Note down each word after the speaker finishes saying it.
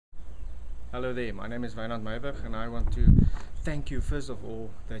Hello there, my name is Wynand Myburgh, and I want to thank you first of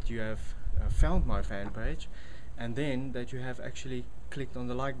all that you have found my fan page, and then that you have actually clicked on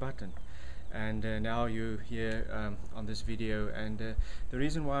the like button, and now you're here on this video. And the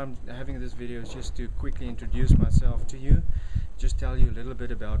reason why I'm having this video is just to quickly introduce myself to you, just tell you a little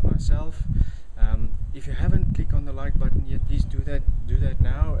bit about myself. If you haven't clicked on the like button yet, please do that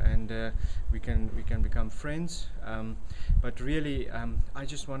now, and we can become friends. But really, I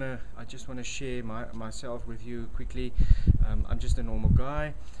just wanna share myself with you quickly. I'm just a normal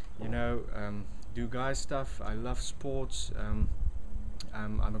guy, do guy stuff. I love sports.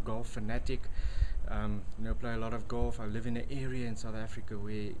 I'm a golf fanatic. Play a lot of golf. I live in an area in South Africa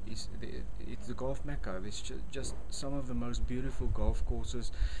where it's the golf mecca. There's just some of the most beautiful golf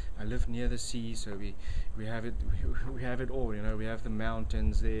courses. I live near the sea, so we have it we have it all. We have the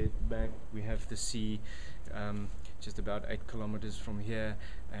mountains there back. We have the sea, just about 8 kilometers from here,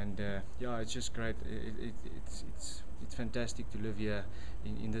 and yeah, it's just great. It's fantastic to live here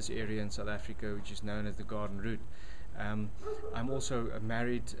in this area in South Africa, which is known as the Garden Route. I'm also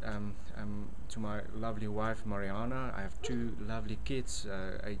married to my lovely wife Mariana. I have 2 lovely kids,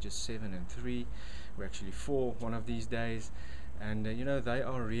 ages 7 and 3. We're actually 4 one of these days, and they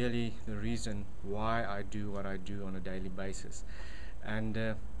are really the reason why I do what I do on a daily basis.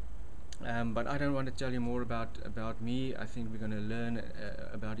 And but I don't want to tell you more about me. I think we're going to learn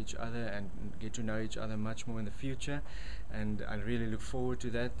about each other and get to know each other much more in the future, and I really look forward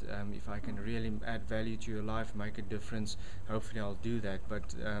to that. If I can really add value to your life, make a difference, hopefully I'll do that.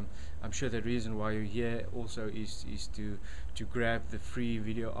 But I'm sure the reason why you're here also is to grab the free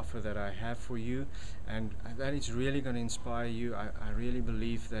video offer that I have for you, and that is really going to inspire you. I really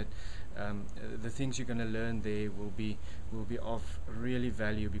believe that the things you're going to learn there will be of really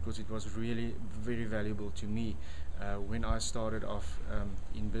value, because it was really very valuable to me when I started off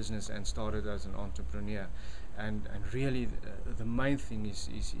in business and started as an entrepreneur. And really the main thing is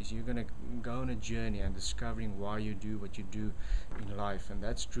you're going to go on a journey and discovering why you do what you do in life, and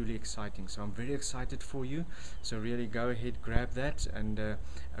that's truly exciting. So I'm very excited for you, so really go ahead, grab that, and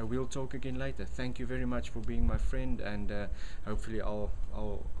we'll talk again later. Thank you very much for being my friend, and hopefully I'll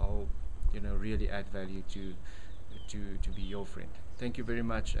really add value to be your friend. Thank you very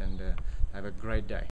much, and have a great day.